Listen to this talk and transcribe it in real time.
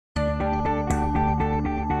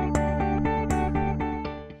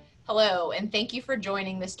Hello, and thank you for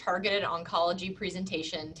joining this targeted oncology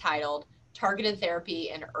presentation titled Targeted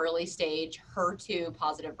Therapy in Early Stage HER2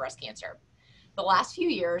 Positive Breast Cancer. The last few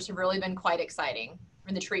years have really been quite exciting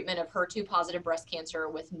for the treatment of HER2 positive breast cancer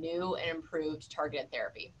with new and improved targeted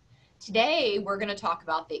therapy. Today, we're going to talk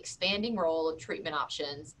about the expanding role of treatment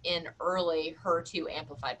options in early HER2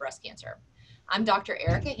 amplified breast cancer. I'm Dr.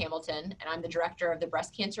 Erica Hamilton, and I'm the director of the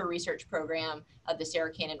Breast Cancer Research Program of the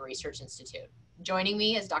Sarah Cannon Research Institute. Joining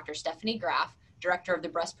me is Dr. Stephanie Graff, director of the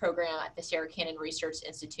breast program at the Sarah Cannon Research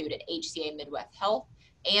Institute at HCA Midwest Health,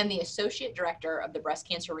 and the associate director of the Breast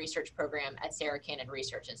Cancer Research Program at Sarah Cannon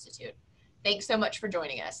Research Institute. Thanks so much for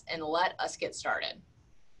joining us, and let us get started.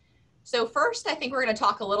 So first, I think we're going to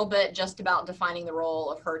talk a little bit just about defining the role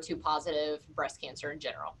of HER2 positive breast cancer in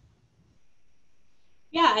general.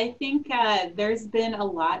 Yeah, I think there's been a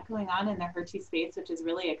lot going on in the HER2 space, which is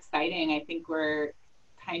really exciting. I think we're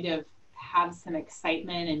kind of have some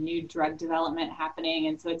excitement and new drug development happening.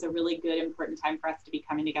 And so it's a really good, important time for us to be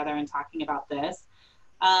coming together and talking about this.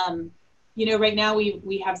 Right now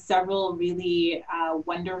we have several really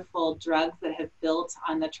wonderful drugs that have built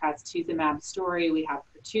on the trastuzumab story. We have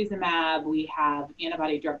pertuzumab, we have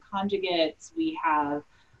antibody drug conjugates, we have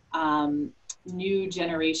new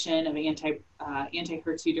generation of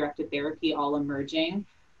anti-HER2 directed therapy all emerging.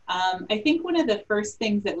 I think one of the first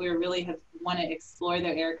things that we really want to explore though,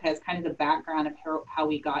 Erica, is kind of the background of how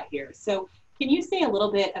we got here. So can you say a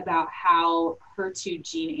little bit about how HER2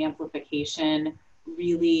 gene amplification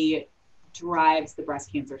really drives the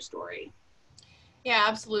breast cancer story? Yeah,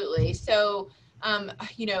 absolutely. So,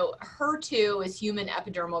 HER2 is human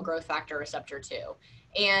epidermal growth factor receptor 2,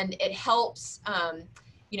 and it helps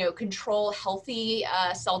control healthy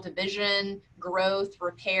cell division, growth,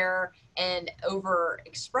 repair, and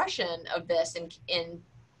overexpression of this in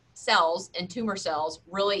cells and tumor cells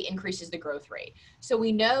really increases the growth rate. So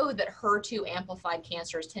we know that HER2 amplified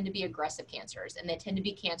cancers tend to be aggressive cancers, and they tend to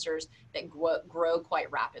be cancers that grow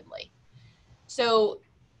quite rapidly. So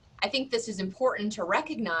I think this is important to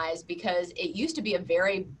recognize because it used to be a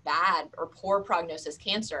very bad or poor prognosis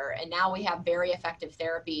cancer, and now we have very effective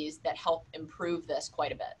therapies that help improve this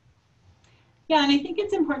quite a bit. Yeah, and I think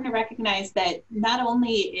it's important to recognize that not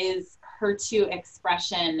only is HER2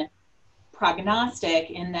 expression prognostic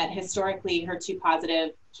in that historically HER2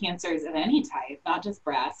 positive cancers of any type, not just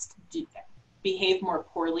breast, behave more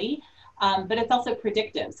poorly, but it's also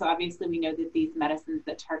predictive. So obviously we know that these medicines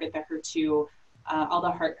that target the HER2 all the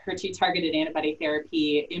HER2 targeted antibody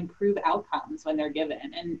therapy improve outcomes when they're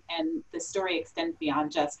given. And the story extends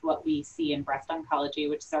beyond just what we see in breast oncology,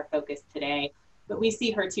 which is our focus today, but we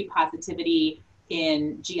see HER2 positivity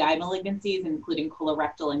in GI malignancies, including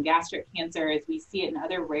colorectal and gastric cancers. We see it in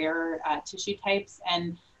other rare tissue types,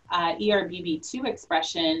 and ERBB2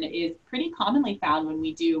 expression is pretty commonly found when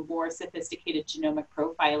we do more sophisticated genomic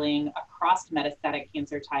profiling across metastatic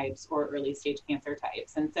cancer types or early stage cancer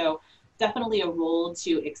types. And so definitely a role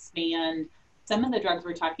to expand some of the drugs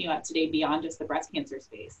we're talking about today beyond just the breast cancer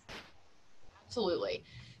space. Absolutely.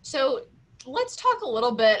 So let's talk a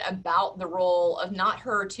little bit about the role of not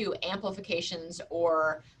HER2 amplifications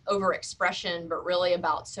or overexpression, but really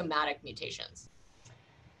about somatic mutations.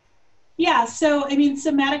 Yeah, so I mean,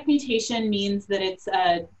 somatic mutation means that it's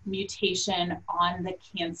a mutation on the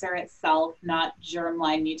cancer itself, not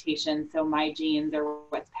germline mutation. So my genes are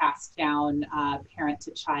what's passed down parent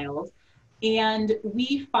to child. And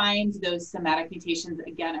we find those somatic mutations,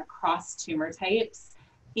 again, across tumor types.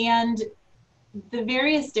 And the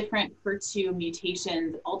various different HER2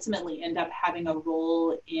 mutations ultimately end up having a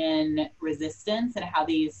role in resistance and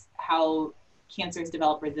how cancers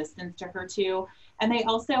develop resistance to HER2. And they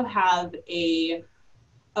also have a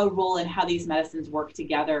role in how these medicines work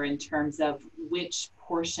together in terms of which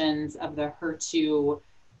portions of the HER2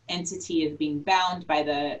 entity is being bound by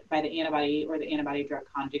the antibody or the antibody drug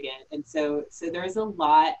conjugate. And so there's a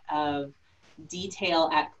lot of detail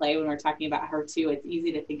at play when we're talking about HER2. It's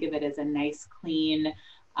easy to think of it as a nice, clean,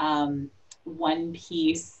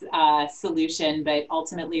 one-piece solution, but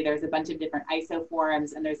ultimately there's a bunch of different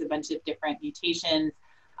isoforms and there's a bunch of different mutations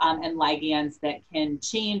and ligands that can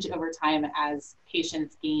change over time as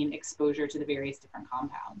patients gain exposure to the various different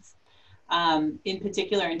compounds. In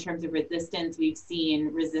particular, in terms of resistance, we've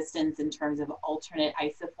seen resistance in terms of alternate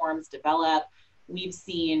isoforms develop. We've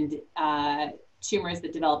seen tumors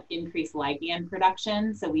that develop increased ligand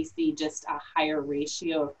production. So we see just a higher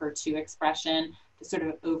ratio of HER2 expression to sort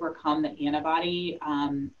of overcome the antibody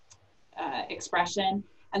expression.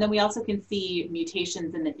 And then we also can see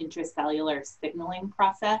mutations in the intracellular signaling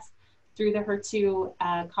process. through the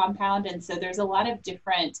HER2 compound. And so there's a lot of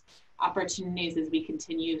different opportunities as we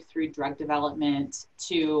continue through drug development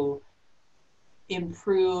to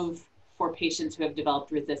improve for patients who have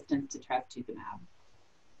developed resistance to trastuzumab.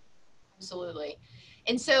 Absolutely.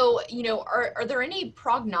 And so, are there any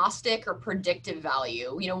prognostic or predictive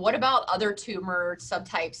value? What about other tumor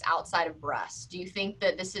subtypes outside of breast? Do you think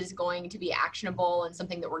that this is going to be actionable and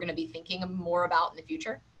something that we're going to be thinking more about in the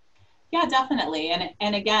future? Yeah, definitely.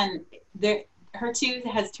 And again, HER2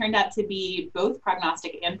 has turned out to be both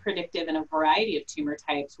prognostic and predictive in a variety of tumor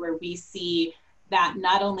types, where we see that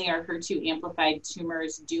not only are HER2 amplified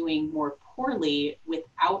tumors doing more poorly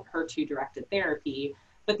without HER2 directed therapy,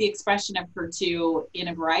 but the expression of HER2 in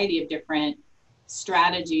a variety of different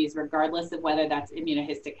strategies, regardless of whether that's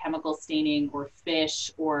immunohistochemical staining or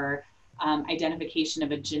FISH or identification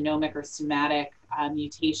of a genomic or somatic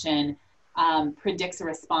mutation, predicts a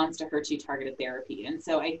response to HER2 targeted therapy. And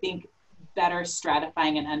so I think better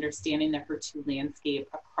stratifying and understanding the HER2 landscape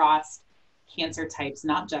across cancer types,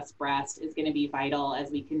 not just breast, is going to be vital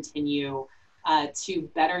as we continue to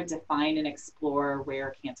better define and explore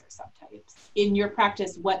rare cancer subtypes. In your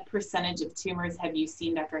practice, what percentage of tumors have you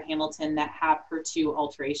seen, Dr. Hamilton, that have HER2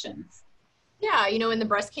 alterations? Yeah, in the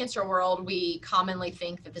breast cancer world, we commonly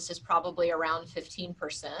think that this is probably around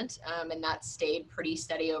 15%, and that's stayed pretty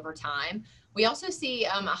steady over time. We also see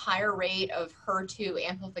a higher rate of HER2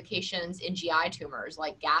 amplifications in GI tumors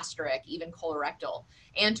like gastric, even colorectal,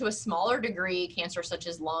 and to a smaller degree, cancer such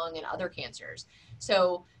as lung and other cancers.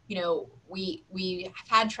 So, we have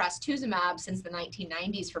had trastuzumab since the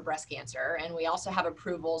 1990s for breast cancer, and we also have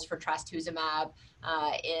approvals for trastuzumab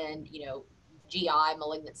in, GI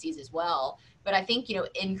malignancies as well. But I think,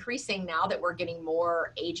 increasing now that we're getting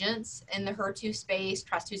more agents in the HER2 space,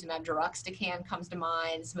 trastuzumab deruxtecan comes to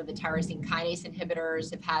mind. Some of the tyrosine kinase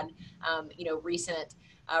inhibitors have had, recent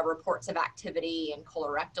reports of activity in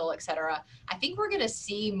colorectal, et cetera. I think we're going to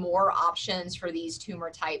see more options for these tumor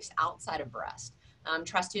types outside of breast.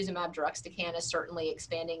 Trastuzumab deruxtecan is certainly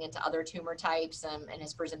expanding into other tumor types and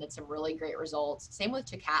has presented some really great results. Same with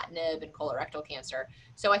tucatinib and colorectal cancer.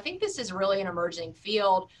 So I think this is really an emerging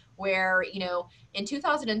field where, in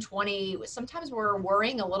 2020, sometimes we're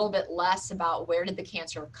worrying a little bit less about where did the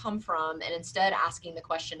cancer come from, and instead asking the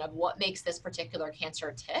question of what makes this particular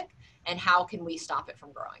cancer tick and how can we stop it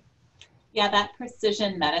from growing. Yeah, that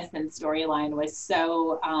precision medicine storyline was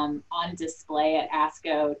so on display at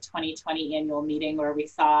ASCO 2020 annual meeting, where we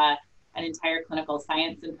saw an entire clinical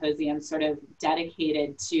science symposium sort of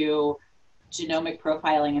dedicated to genomic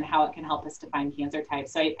profiling and how it can help us define cancer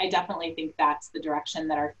types. So I definitely think that's the direction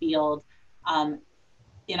that our field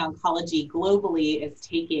in oncology globally is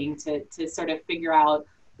taking to sort of figure out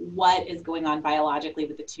what is going on biologically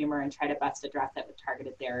with the tumor and try to best address it with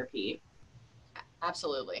targeted therapy.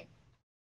 Absolutely.